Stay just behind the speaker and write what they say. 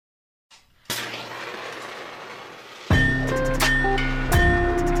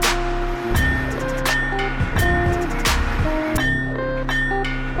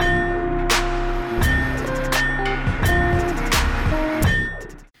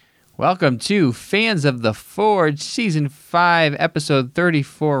Welcome to Fans of the Forge Season 5, Episode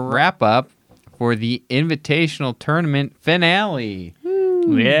 34 wrap-up for the Invitational Tournament finale.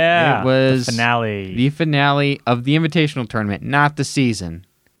 Yeah, it was the finale. The finale of the Invitational Tournament, not the season.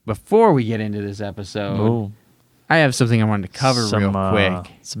 Before we get into this episode, I have something I wanted to cover real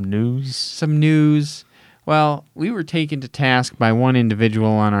quick. Some news. Some news. Well, we were taken to task by one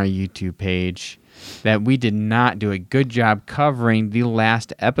individual on our YouTube page that we did not do a good job covering the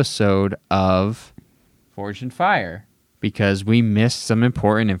last episode of Forged in Fire because we missed some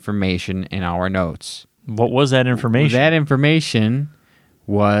important information in our notes. What was that information? That information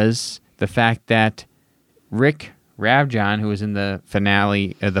was the fact that Rick Ravjon, who was in the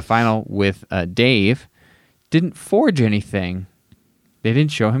finale, the final with Dave, didn't forge anything. They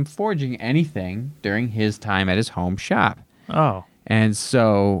didn't show him forging anything during his time at his home shop. Oh. And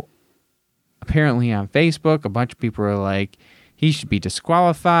so apparently on Facebook, a bunch of people were like, he should be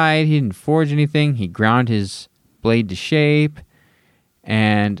disqualified. He didn't forge anything. He ground his blade to shape.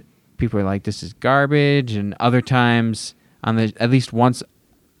 And people were like, this is garbage. And other times, at least once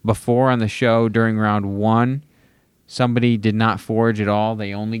before on the show during round 1, somebody did not forge at all.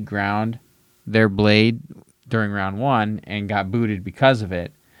 They only ground their blade during round 1 and got booted because of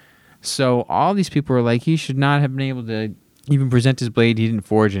it. So all these people were like, he should not have been able to even present his blade. He didn't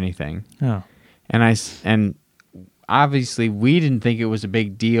forge anything. Oh. And obviously we didn't think it was a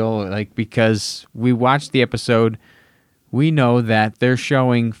big deal, like, because we watched the episode. We know that they're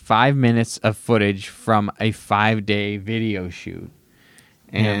showing 5 minutes of footage from a 5-day video shoot.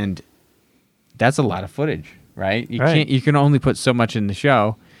 And that's a lot of footage, right? You can only put so much in the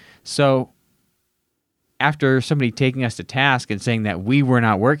show. So after somebody taking us to task and saying that we were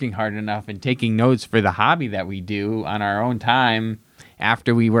not working hard enough and taking notes for the hobby that we do on our own time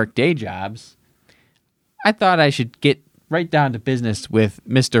after we work day jobs, I thought I should get right down to business with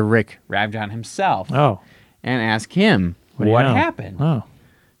Mr. Rick Ravjon himself and ask him what happened. Oh.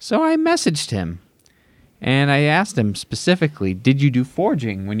 So I messaged him and I asked him specifically, did you do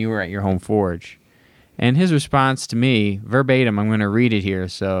forging when you were at your home forge? And his response to me, verbatim, I'm going to read it here,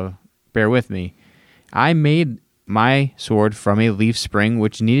 so bear with me. I made my sword from a leaf spring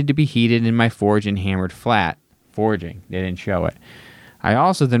which needed to be heated in my forge and hammered flat. Forging. They didn't show it. I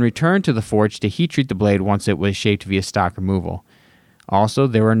also then returned to the forge to heat treat the blade once it was shaped via stock removal. Also,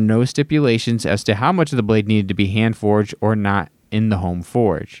 there were no stipulations as to how much of the blade needed to be hand forged or not in the home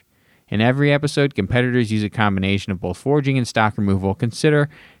forge. In every episode, competitors use a combination of both forging and stock removal. Consider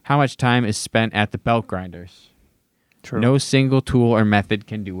how much time is spent at the belt grinders. True. No single tool or method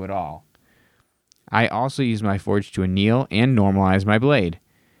can do it all. I also use my forge to anneal and normalize my blade.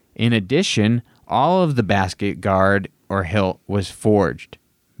 In addition, all of the basket guard or hilt was forged.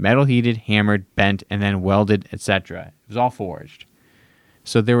 Metal heated, hammered, bent, and then welded, etc. It was all forged.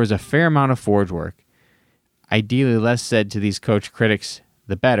 So there was a fair amount of forge work. Ideally, less said to these coach critics,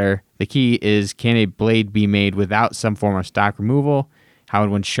 the better. The key is, can a blade be made without some form of stock removal? How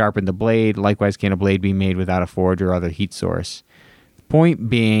would one sharpen the blade? Likewise, can a blade be made without a forge or other heat source? The point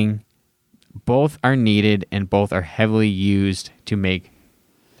being, both are needed and both are heavily used to make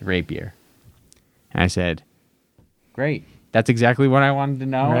the rapier. And I said, great. That's exactly what I wanted to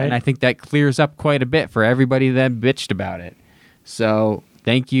know. Right. And I think that clears up quite a bit for everybody that bitched about it. So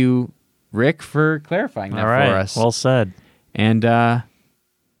thank you, Rick, for clarifying that for us. Well said. And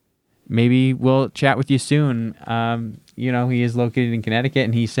maybe we'll chat with you soon. He is located in Connecticut,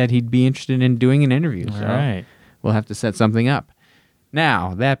 and he said he'd be interested in doing an interview. All so right. We'll have to set something up.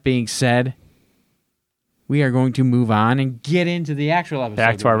 Now, that being said, we are going to move on and get into the actual episode.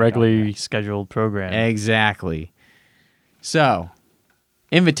 Back to our regularly scheduled program. Exactly. So,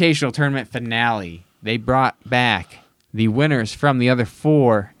 Invitational Tournament finale. They brought back the winners from the other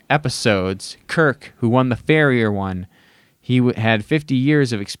 4 episodes. Kirk, who won the Farrier one, he had 50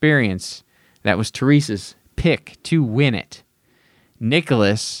 years of experience. That was Teresa's pick to win it.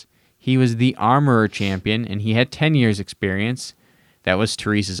 Nicholas, he was the Armorer champion, and he had 10 years experience. That was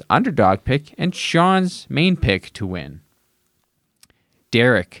Teresa's underdog pick and Sean's main pick to win.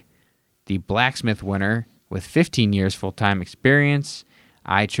 Derek, the blacksmith winner with 15 years full-time experience.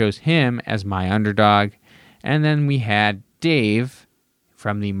 I chose him as my underdog. And then we had Dave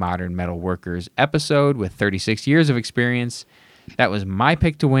from the Modern Metal Workers episode with 36 years of experience. That was my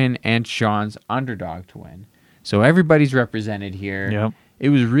pick to win and Sean's underdog to win. So everybody's represented here. Yep. It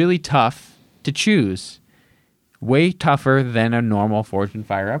was really tough to choose. Way tougher than a normal Forged in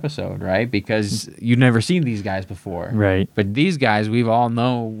Fire episode, right? Because you've never seen these guys before. Right. But these guys, we've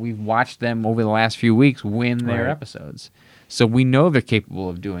watched them over the last few weeks win their episodes. So we know they're capable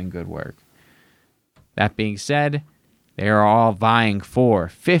of doing good work. That being said, They are all vying for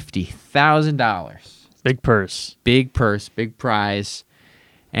 $50,000. Big purse. Big purse, big prize.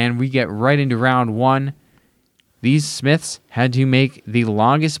 And we get right into round one. These smiths had to make the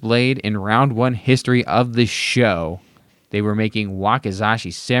longest blade in round one history of the show. They were making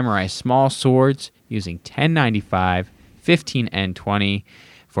Wakizashi samurai small swords using 1095, 15N20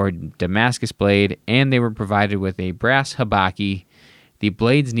 for a Damascus blade, and they were provided with a brass habaki. The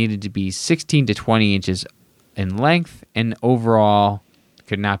blades needed to be 16 to 20 inches in length, and overall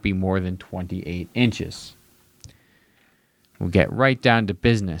could not be more than 28 inches. We'll get right down to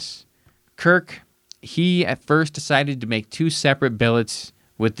business. Kirk, he at first decided to make two separate billets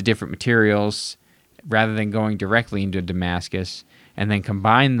with the different materials rather than going directly into Damascus, and then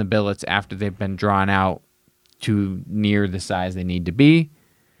combine the billets after they've been drawn out to near the size they need to be.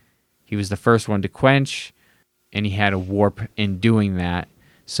 He was the first one to quench, and he had a warp in doing that.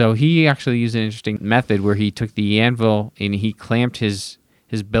 So he actually used an interesting method where he took the anvil and he clamped his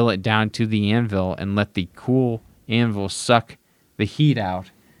billet down to the anvil and let the cool anvil suck the heat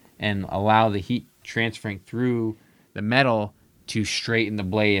out and allow the heat transferring through the metal to straighten the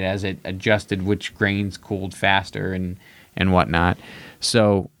blade as it adjusted which grains cooled faster and whatnot.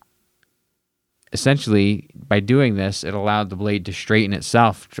 So essentially, by doing this, it allowed the blade to straighten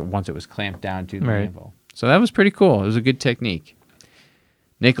itself once it was clamped down to the anvil. So that was pretty cool. It was a good technique.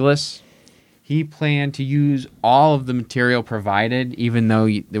 Nicholas, he planned to use all of the material provided, even though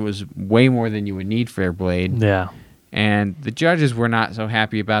there was way more than you would need for a blade. Yeah. And the judges were not so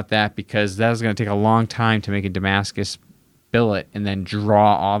happy about that because that was going to take a long time to make a Damascus billet and then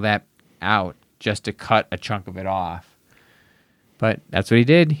draw all that out just to cut a chunk of it off. But that's what he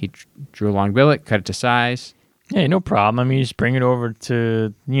did. He drew a long billet, cut it to size. Yeah, no problem. I mean, you just bring it over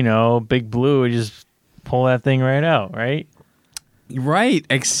to, Big Blue and just pull that thing right out, right? Right,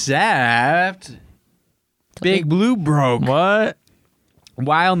 except Big Blue broke. What?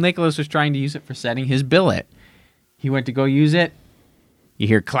 While Nicholas was trying to use it for setting his billet. He went to go use it. You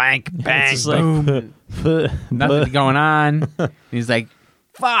hear clank, bang, boom. Nothing going on. And he's like,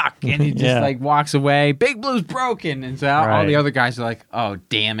 fuck. And he just walks away. Big Blue's broken. And so all the other guys are like, oh,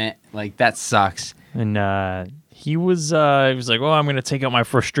 damn it. Like, that sucks. And he was like, well, I'm going to take out my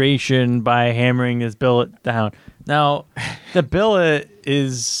frustration by hammering this billet down. Now, the billet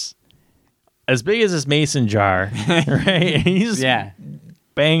is as big as this mason jar, right? And he's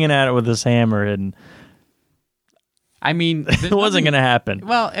banging at it with this hammer, and I mean, it wasn't going to happen.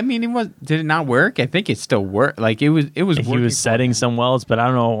 Well, I mean, did it not work? I think it still worked. Like it was. He was setting some welds, but I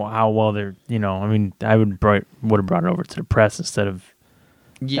don't know how well they're. I mean, I would have brought it over to the press instead of.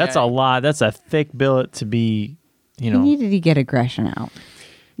 Yeah. That's a lot. That's a thick billet to be. He needed to get aggression out.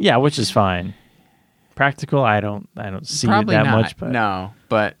 Yeah, which is fine. Practical, I don't see Probably it that not. much. But no,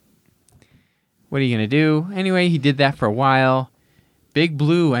 but what are you gonna do? Anyway, he did that for a while. Big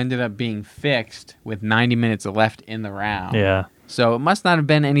Blue ended up being fixed with 90 minutes left in the round. Yeah. So it must not have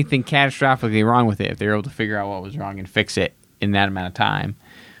been anything catastrophically wrong with it if they were able to figure out what was wrong and fix it in that amount of time.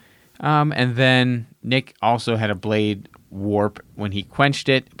 And then Nick also had a blade warp when he quenched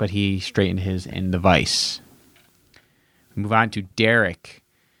it, but he straightened his in the vise. Move on to Derek.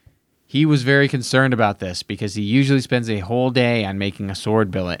 He was very concerned about this because he usually spends a whole day on making a sword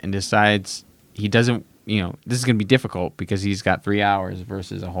billet and decides he doesn't, this is going to be difficult because he's got 3 hours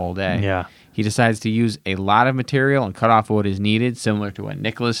versus a whole day. Yeah. He decides to use a lot of material and cut off what is needed, similar to what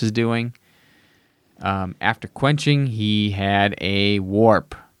Nicholas is doing. After quenching, he had a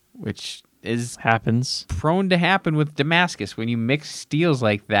warp, which happens. Prone to happen with Damascus. When you mix steels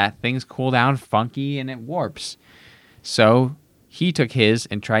like that, things cool down funky and it warps. So he took his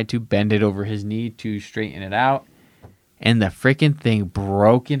and tried to bend it over his knee to straighten it out. And the freaking thing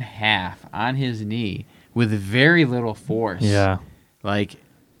broke in half on his knee with very little force. Yeah. Like,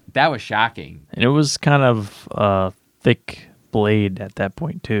 that was shocking. And it was kind of a thick blade at that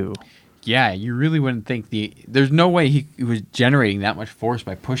point, too. Yeah, you really wouldn't think there's no way he was generating that much force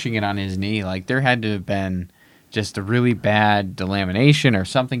by pushing it on his knee. Like, there had to have been just a really bad delamination or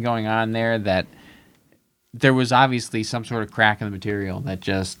something going on there that there was obviously some sort of crack in the material that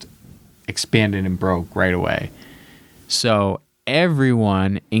just expanded and broke right away. So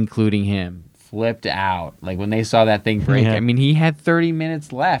everyone, including him, flipped out. Like when they saw that thing break. Yeah. I mean, he had 30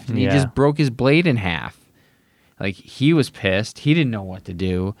 minutes left and he just broke his blade in half. Like, he was pissed. He didn't know what to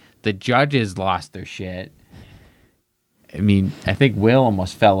do. The judges lost their shit. I mean, I think Will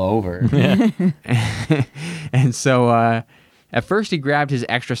almost fell over. And so at first he grabbed his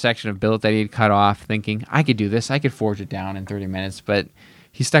extra section of billet that he had cut off, thinking, I could do this. I could forge it down in 30 minutes. But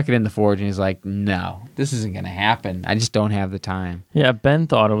he stuck it in the forge and he's like, no, this isn't going to happen. I just don't have the time. Yeah, Ben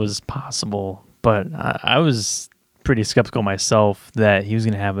thought it was possible, but I was pretty skeptical myself that he was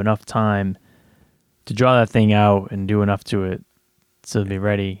going to have enough time to draw that thing out and do enough to it to be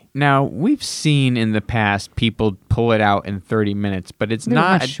ready. Now, we've seen in the past people pull it out in 30 minutes, but it's They're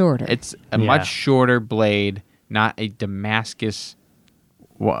not much shorter. It's a Yeah. much shorter blade, not a Damascus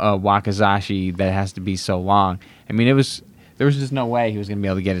Wakizashi that has to be so long. I mean, there was just no way he was going to be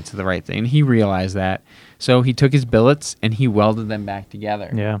able to get it to the right thing, and he realized that. So he took his billets and he welded them back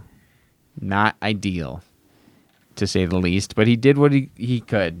together. Yeah. Not ideal, to say the least, but he did what he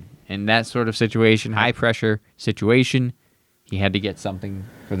could. In that sort of situation, high-pressure situation, he had to get something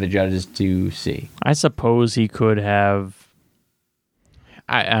for the judges to see. I suppose he could have.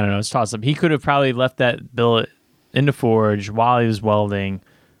 I don't know. It's toss up. He could have probably left that billet in the forge while he was welding.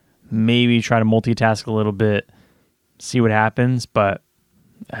 Maybe try to multitask a little bit, see what happens. But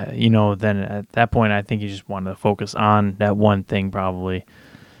then at that point, I think he just wanted to focus on that one thing, probably,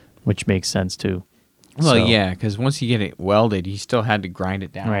 which makes sense too. Well, So- yeah, because once you get it welded, he still had to grind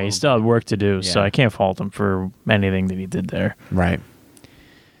it down. Right. He still had work to do, so Yeah. I can't fault him for anything that he did there. Right.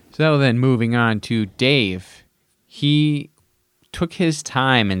 So then moving on to Dave, he took his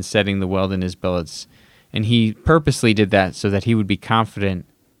time in setting the weld in his billets, and he purposely did that so that he would be confident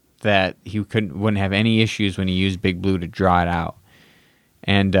that he wouldn't have any issues when he used Big Blue to draw it out.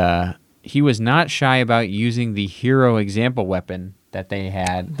 And he was not shy about using the hero example weapon that they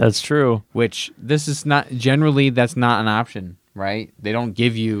had, That's true. which this is not generally that's not an option, right? They don't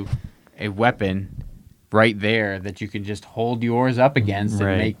give you a weapon right there that you can just hold yours up against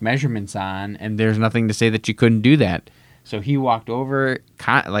Right. and make measurements on, and there's nothing to say that you couldn't do that. So he walked over,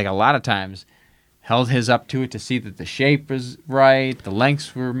 like a lot of times, held his up to it to see that the shape was right, the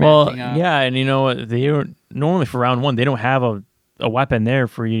lengths were Well, matching up. yeah, and you know what? They don't normally for round one. They don't have a weapon there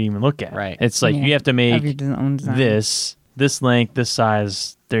for you to even look at. Right. It's like Yeah, you have to of make your own design. this length, this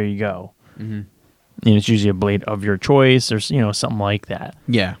size. There you go. Mhm. And it's usually a blade of your choice, or something like that.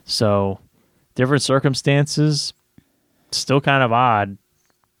 Yeah. So different circumstances, still kind of odd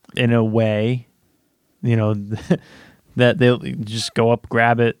in a way. That they'll just go up,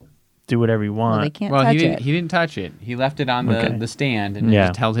 grab it, do whatever you Well, they want. can't Well, touch he it. didn't touch it. He left it on Okay. the stand and Yeah.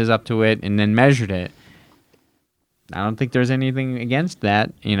 just held his up to it and then measured it. I don't think there's anything against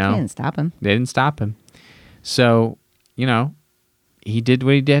that, They didn't stop him. They didn't stop him. So, he did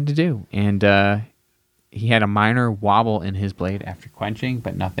what he had to do. And he had a minor wobble in his blade after quenching,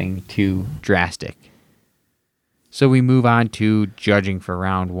 but nothing too drastic. So we move on to judging for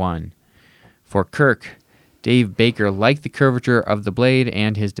round one. For Kirk, Dave Baker liked the curvature of the blade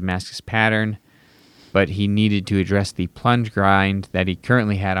and his Damascus pattern, but he needed to address the plunge grind that he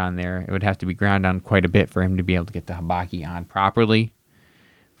currently had on there. It would have to be ground on quite a bit for him to be able to get the habaki on properly.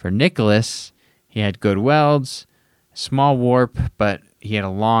 For Nicholas, he had good welds, small warp, but he had a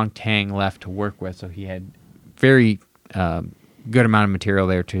long tang left to work with, so he had very good amount of material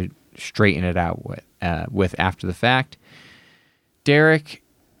there to straighten it out with after the fact. Derek,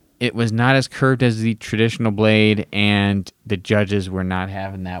 it was not as curved as the traditional blade, and the judges were not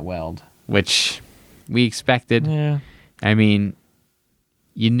having that weld, which we expected. Yeah. I mean,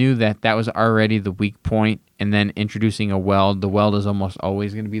 you knew that was already the weak point, and then introducing a weld, the weld is almost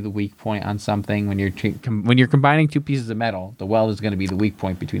always going to be the weak point on something. When you're combining two pieces of metal, the weld is going to be the weak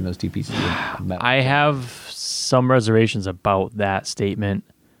point between those two pieces of metal. I have some reservations about that statement.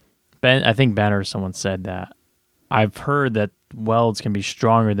 I think Ben or someone said that. I've heard that welds can be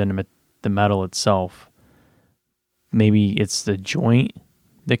stronger than the metal itself. Maybe it's the joint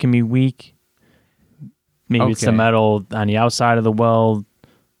that can be weak. Maybe it's the Okay. metal on the outside of the weld.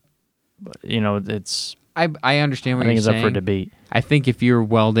 But, it's. I understand I what think you're it's up saying. for debate. I think if you're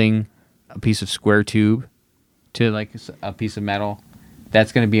welding a piece of square tube to like a piece of metal,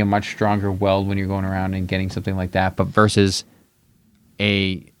 that's going to be a much stronger weld when you're going around and getting something like that. But versus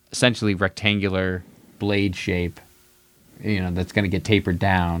a essentially rectangular blade shape, that's going to get tapered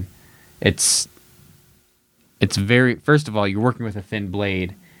down. It's very, first of all, you're working with a thin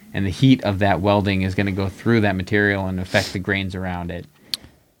blade, and the heat of that welding is going to go through that material and affect the grains around it.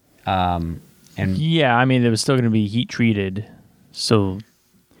 And Yeah, I mean, it was still going to be heat treated, so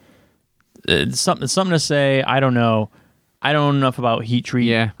it's something to say. I don't know. I don't know enough about heat treat.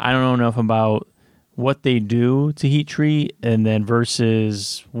 Yeah. I don't know enough about what they do to heat treat, and then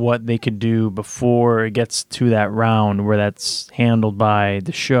versus what they could do before it gets to that round where that's handled by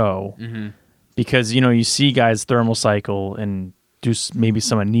the show. Mm-hmm. Because you see guys thermal cycle and do maybe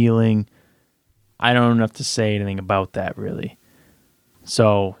some annealing. I don't know enough to say anything about that really.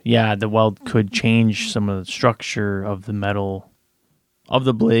 So, yeah, the weld could change some of the structure of the metal of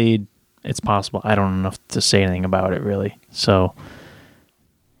the blade. It's possible. I don't know enough to say anything about it, really. So,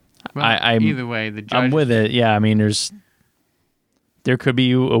 Well, I'm either way, the judge. I'm with it. Yeah, I mean, there could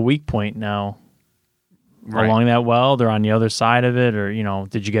be a weak point now Right. along that weld or on the other side of it, or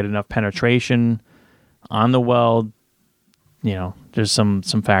did you get enough penetration on the weld? There's some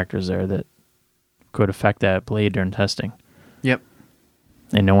factors there that could affect that blade during testing, Yep.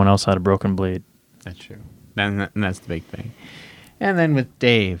 and no one else had a broken blade. That's true. And that's the big thing. And then with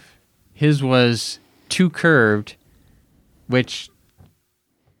Dave, his was too curved, which,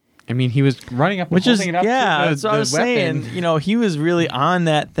 I mean, he was running up and Which is holding it up to that's what I was weapon. saying. He was really on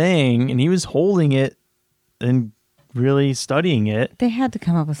that thing, and he was holding it and really studying it. They had to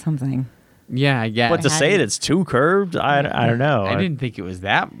come up with something. Yeah, I guess. But to had say to- it's too curved, I don't know. I didn't think it was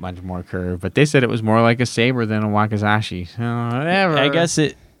that much more curved, but they said it was more like a saber than a wakizashi. So whatever. I guess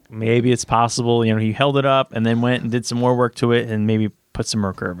maybe it's possible. He held it up and then went and did some more work to it and maybe put some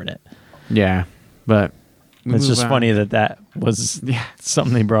more curve in it. Yeah, but we It's move just on. funny that was Yeah,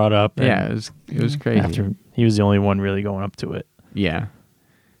 something they brought up. and yeah, it was crazy. after he was the only one really going up to it. Yeah,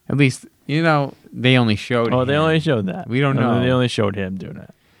 at least they only showed. Oh, they him. only showed that. We don't know. They only showed him doing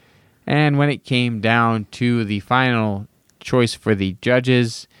it. And when it came down to the final choice for the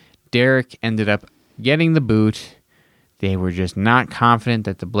judges, Derek ended up getting the boot. They were just not confident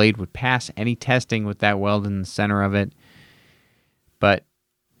that the blade would pass any testing with that weld in the center of it. But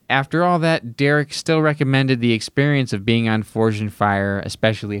after all that, Derek still recommended the experience of being on Forged in Fire,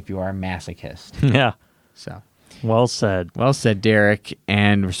 especially if you are a masochist. Yeah. So, Well said. well said, Derek.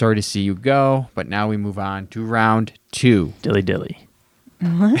 And we're sorry to see you go. But now we move on to round 2. Dilly dilly.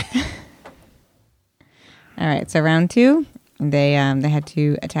 All right, so round 2, they had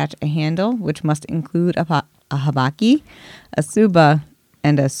to attach a handle, which must include a habaki, a suba,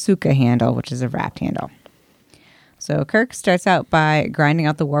 and a suka handle, which is a wrapped handle. So Kirk starts out by grinding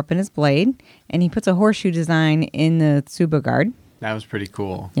out the warp in his blade, and he puts a horseshoe design in the suba guard. That was pretty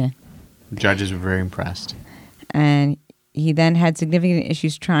cool. Yeah. The judges were very impressed. And he then had significant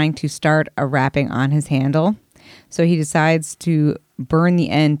issues trying to start a wrapping on his handle. So he decides to burn the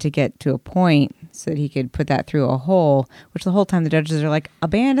end to get to a point so that he could put that through a hole, which the whole time the judges are like,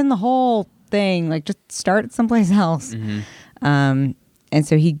 abandon the whole thing, like just start it someplace else. And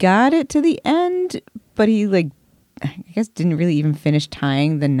so he got it to the end, but he I guess didn't really even finish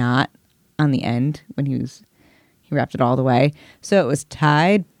tying the knot on the end when he wrapped it all the way. So it was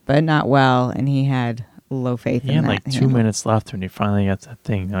tied, but not well, and he had low faith He in had that like 2 handle. minutes left when he finally got that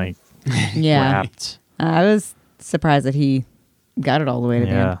thing Yeah. wrapped. I was surprised that he got it all the way to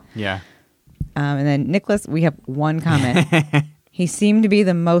the Yeah. end. Yeah. And then Nicholas, we have one comment. He seemed to be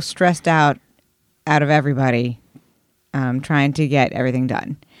the most stressed out of everybody trying to get everything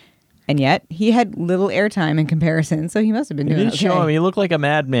done. And yet he had little airtime in comparison, so he must have been He doing did show him. okay. He looked like a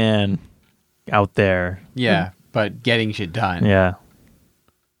madman out there. Yeah, but getting shit done. Yeah.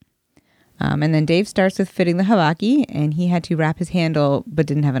 And then Dave starts with fitting the habaki, and he had to wrap his handle but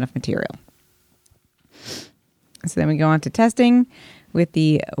didn't have enough material. So then we go on to testing with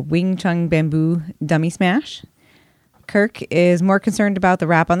the Wing Chun Bamboo Dummy Smash. Kirk is more concerned about the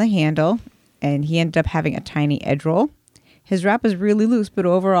wrap on the handle, and he ended up having a tiny edge roll. His wrap was really loose, but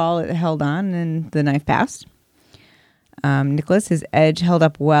overall it held on and the knife passed. Nicholas, his edge held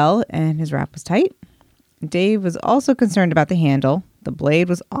up well, and his wrap was tight. Dave was also concerned about the handle. The blade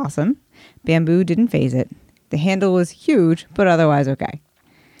was awesome. Bamboo didn't phase it. The handle was huge, but otherwise okay.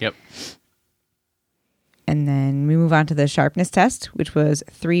 Yep. And then we move on to the sharpness test, which was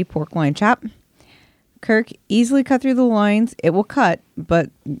 3 pork loin chop. Kirk easily cut through the loins. It will cut, but,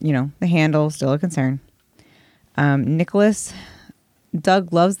 the handle is still a concern. Nicholas,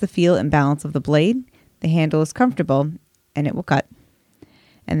 Doug loves the feel and balance of the blade. The handle is comfortable, and it will cut.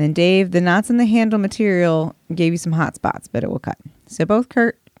 And then Dave, the knots in the handle material gave you some hot spots, but it will cut. So both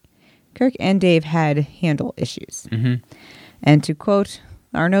Kirk and Dave had handle issues. Mm-hmm. And to quote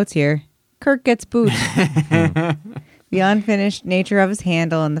our notes here, Kirk gets boot. The unfinished nature of his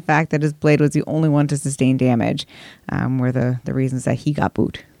handle and the fact that his blade was the only one to sustain damage were the reasons that he got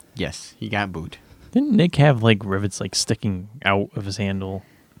boot. Yes, he got boot. Didn't Nick have rivets sticking out of his handle?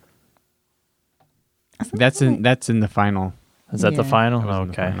 That's in the final. Is that the Yeah. final? That was in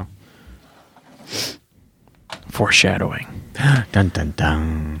the Okay. final. Foreshadowing. Dun dun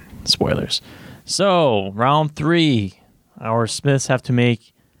dun. Spoilers. So, round 3. Our Smiths have to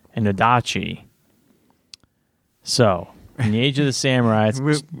make an Adachi. So, in the Age of the Samurai,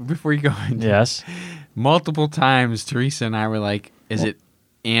 Before you go into yes. multiple times, Teresa and I were like, is it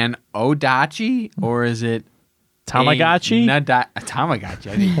an Odachi or is it Tamagotchi? a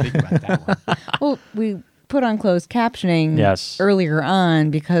Tamagotchi? I didn't think about that one. Well, we put on closed captioning Yes. earlier on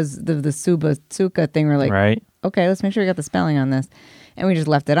because of the Suka thing. We're like, Right? okay, let's make sure we got the spelling on this. and we just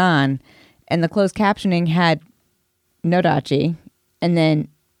left it on. And the closed captioning had Nodachi, and then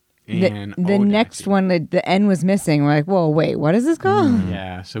And the next Odachi. one, the N was missing. We're like, whoa, wait, what is this called?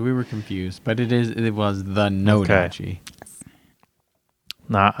 Yeah, so we were confused, but it was the Nodachi.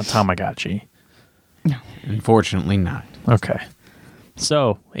 Not a Tamagotchi. Unfortunately not. Okay.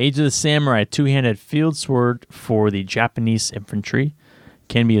 So, Age of the Samurai, two-handed field sword for the Japanese infantry.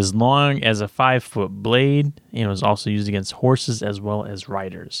 Can be as long as a 5-foot blade, and was also used against horses as well as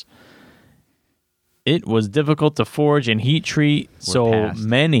riders. It was difficult to forge and heat treat, so passed.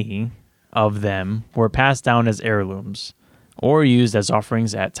 many of them were passed down as heirlooms or used as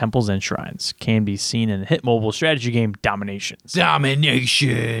offerings at temples and shrines. Can be seen in the hit mobile strategy game Dominations.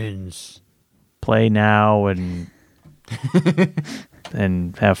 Dominations. Play now and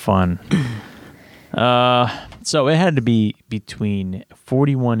and have fun. So it had to be between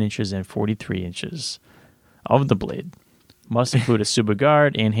 41 inches and 43 inches of the blade. Must include a Suba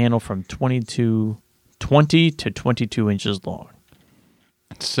guard and handle from 20 to 22 inches long.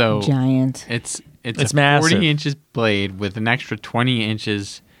 So Giant. it's It's a massive. 40 inches blade with an extra 20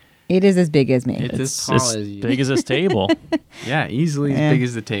 inches. It is as big as me. It's as It's tall as as you. big as this table, Yeah, easily Yeah. as big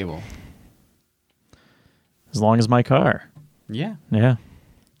as the table. as long as my car. Yeah. Yeah.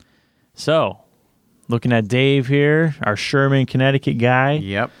 So, looking at Dave here, our Sherman, Connecticut guy.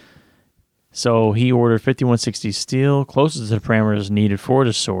 Yep. So he ordered 5160 steel, closest to the parameters needed for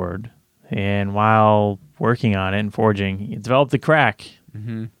the sword. And while working on it and forging, he developed a crack.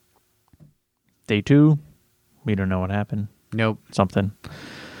 Mm-hmm. Day 2, we don't know what happened. Nope. Something.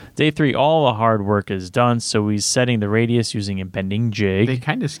 Day 3, all the hard work is done, so he's setting the radius using a bending jig. They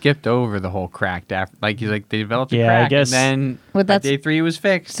kind of skipped over the whole cracked after. Like they developed a Yeah, I crack, guess- and then Well, by that's- day 3 it was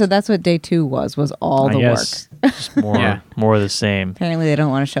fixed. So that's what day 2 was all I the guess work. just more, Yeah. more of the same. Apparently they don't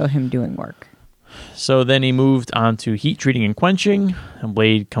want to show him doing work. So then he moved on to heat treating and quenching. A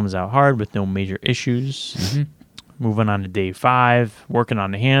blade comes out hard with no major issues. Mhm. Moving on to day 5, working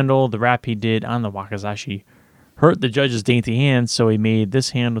on the handle. The wrap he did on the Wakizashi hurt the judge's dainty hands, so he made this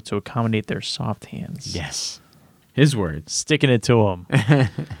handle to accommodate their soft hands. Yes. His words. Sticking it to him.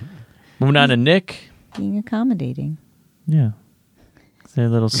 Moving on to Nick. Being accommodating. Yeah. Their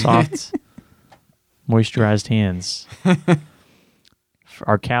little soft, moisturized hands. For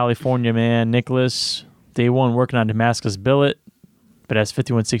our California man, Nicholas, day 1 working on Damascus billet, but has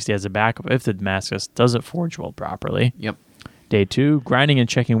 5160 as a backup if the Damascus doesn't forge well properly. Yep. Day 2, grinding and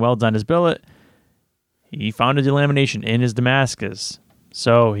checking welds on his billet. He found a delamination in his Damascus,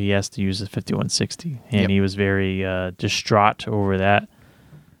 so he has to use his 5160. And Yep. he was very distraught over that,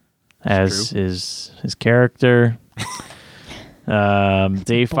 as true. his character.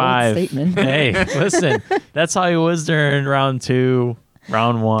 Day 5. statement. Hey, listen, that's how he was during round 2,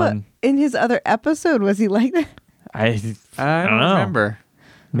 round 1. But in his other episode, was he like that? I I don't know. remember.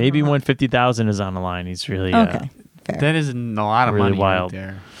 Maybe when 50,000 is on the line, he's really Okay, fair. That is a lot of Really money wild. right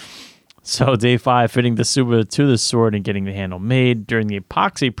there. So day 5, fitting the Suba to the sword and getting the handle made. During the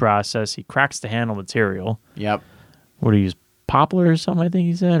epoxy process, he cracks the handle material. Yep. What do you use? Poplar or something, I think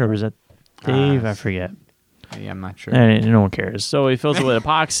he said? Or was that Dave? I forget. Yeah, I'm not sure. No one cares. So he fills it with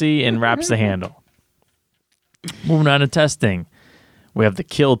epoxy and wraps the handle. Moving on to testing. We have the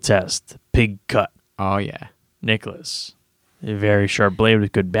kill test. Pig cut. Oh yeah. Nicholas. A very sharp blade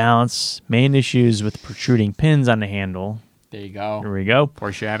with good balance. Main issues with protruding pins on the handle. There you There go. we go.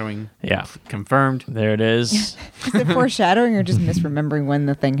 Foreshadowing Yeah. confirmed. There it is. Is it foreshadowing or just misremembering when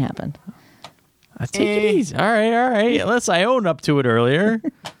the thing happened? I take it easy. All right. Unless I owned up to it earlier,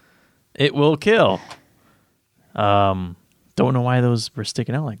 it will kill. Don't know why those were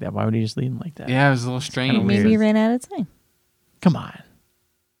sticking out like that. Why would he just leave them like that? Yeah, it was a little strange. Maybe he ran out of time. Come on.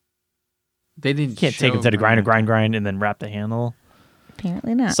 They didn't. You can't take them to the grinder, grind, and then wrap the handle.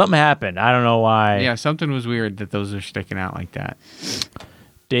 Apparently not. Something happened. I don't know why. Yeah, something was weird that those are sticking out like that.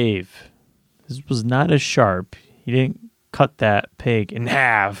 Dave, this was not as sharp. He didn't cut that pig in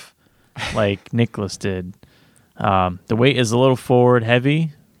half like Nicholas did. The weight is a little forward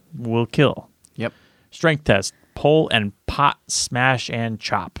heavy. Will kill. Yep. Strength test. Pull and pot, smash and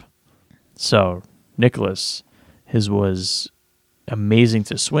chop. So, Nicholas, his was amazing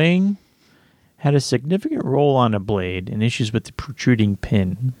to swing. Had a significant roll on a blade and issues with the protruding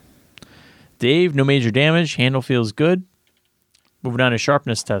pin. Dave, no major damage. Handle feels good. Moving on to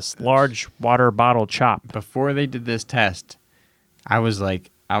sharpness test. Large water bottle chop. Before they did this test, I was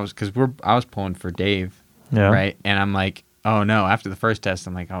pulling for Dave, Yeah. right? And I'm like, oh no! After the first test,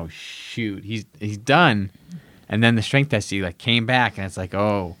 I'm like, oh shoot, he's done. And then the strength test, he like came back, and it's like,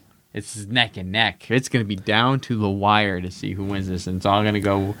 oh, it's neck and neck. It's gonna be down to the wire to see who wins this, and it's all gonna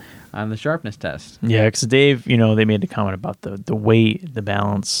go on the sharpness test. Yeah, because Dave, they made the comment about the weight, the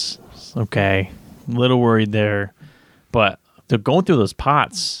balance. Okay, a little worried there, but they're going through those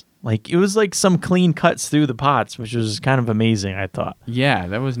pots. Like it was like some clean cuts through the pots, which was kind of amazing. I thought. Yeah,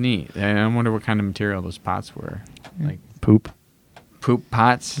 that was neat. And I wonder what kind of material those pots were. Like Poop.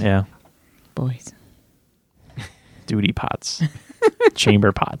 pots. Yeah. Boys. Duty pots.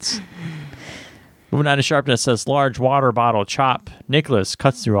 Chamber pots. Moving on to sharpness, says large water bottle chop. Nicholas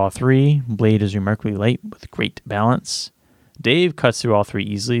cuts through all three. Blade is remarkably light with great balance. Dave cuts through all three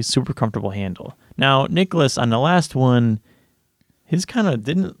easily. Super comfortable handle. Now, Nicholas, on the last one, his kind of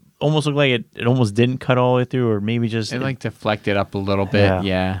didn't almost look like it almost didn't cut all the way through, or maybe just... It like deflected up a little bit,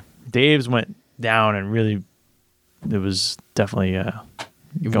 yeah. Dave's went down and really, it was definitely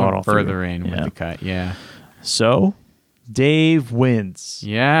You going went all further through. in with the cut, yeah. So, Dave wins.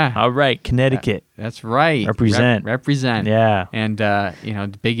 Yeah. All right, Connecticut. That's right. Represent. Represent. Yeah. And,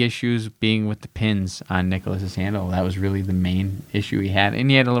 the big issues being with the pins on Nicholas's handle. That was really the main issue he had. And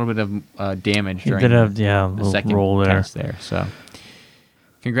he had a little bit of damage during the little second roll there. test there. So,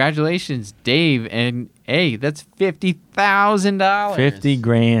 congratulations, Dave. And, hey, that's $50,000. 50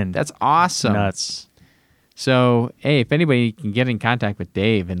 grand. That's awesome. Nuts. So, hey, if anybody can get in contact with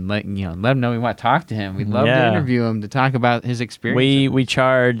Dave and let him know we want to talk to him, we'd love to interview him to talk about his experience. We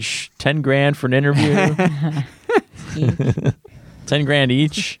charge 10 grand for an interview. 10 grand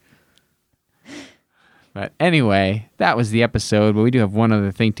each. But anyway, that was the episode, but we do have one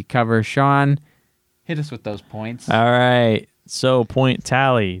other thing to cover. Sean, hit us with those points. All right. So point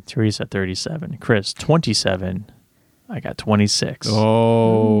tally. Teresa 37. Chris 27. I got 26.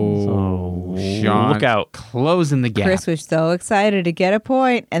 Oh, So, Sean, look out. closing the gap. Chris was so excited to get a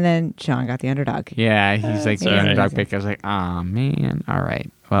point, and then Sean got the underdog. Yeah, he's like the amazing. underdog pick. I was like, oh, man. All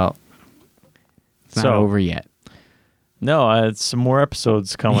right. Well, it's not So- over yet. No, it's some more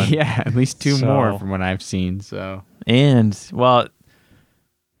episodes coming. Yeah, at least two So- more from what I've seen. So And, well,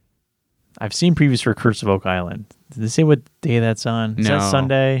 I've seen previews for Curse of Oak Island. Did they say what day that's on? Is No. that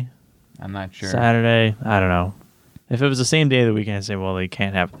Sunday? I'm not sure. Saturday? I don't know. If it was the same day of the weekend, I'd say, well, they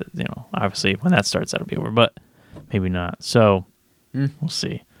can't have, obviously when that starts, that'll be over, but maybe not. So we'll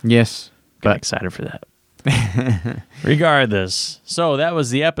see. Yes, Got but excited for that. Regardless. So that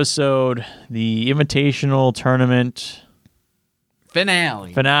was the episode, the Invitational Tournament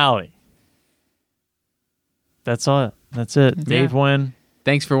finale. That's all. That's it. Yeah. Dave won.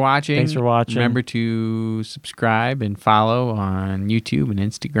 Thanks for watching. Thanks for watching. Remember to subscribe and follow on YouTube and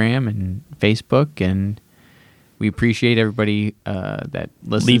Instagram and Facebook. And we appreciate everybody that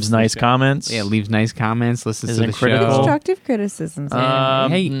listens. Leaves to the nice show. comments. Yeah, leaves nice comments. Listens Isn't to the critical. show. Constructive criticisms.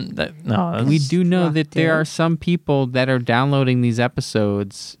 Hey, no, We do know that constructive. there are some people that are downloading these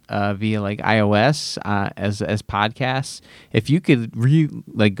episodes via like iOS as podcasts. If you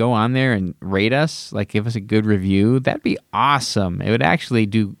could go on there and rate us, like give us a good review, that'd be awesome. It would actually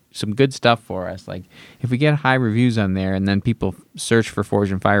do some good stuff for us. Like if we get high reviews on there, and then people search for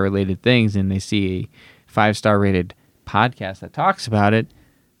Forge and Fire related things, and they see a 5-star rated podcast that talks about it,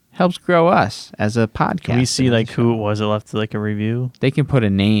 helps grow us as a podcast. Can we see like who it was that left like a review? They can put a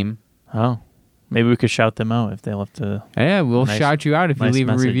name. Oh, maybe we could shout them out if they left a. Yeah, we'll Nice- shout you out if you nice leave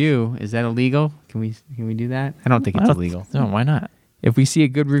message. a review. Is that illegal? Can we do that? I don't think it's illegal. No, why not? If we see a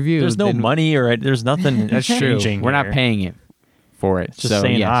good review, There's no then money or there's nothing. That's true. changing We're not here. paying it for it. Just so,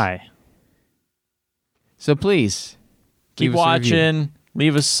 saying yes. hi. So please Keep leave us a review. watching.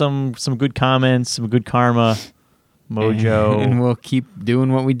 Leave us some good comments, some good karma, mojo. and we'll keep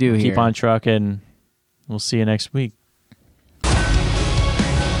doing what we do here. Keep on trucking. We'll see you next week.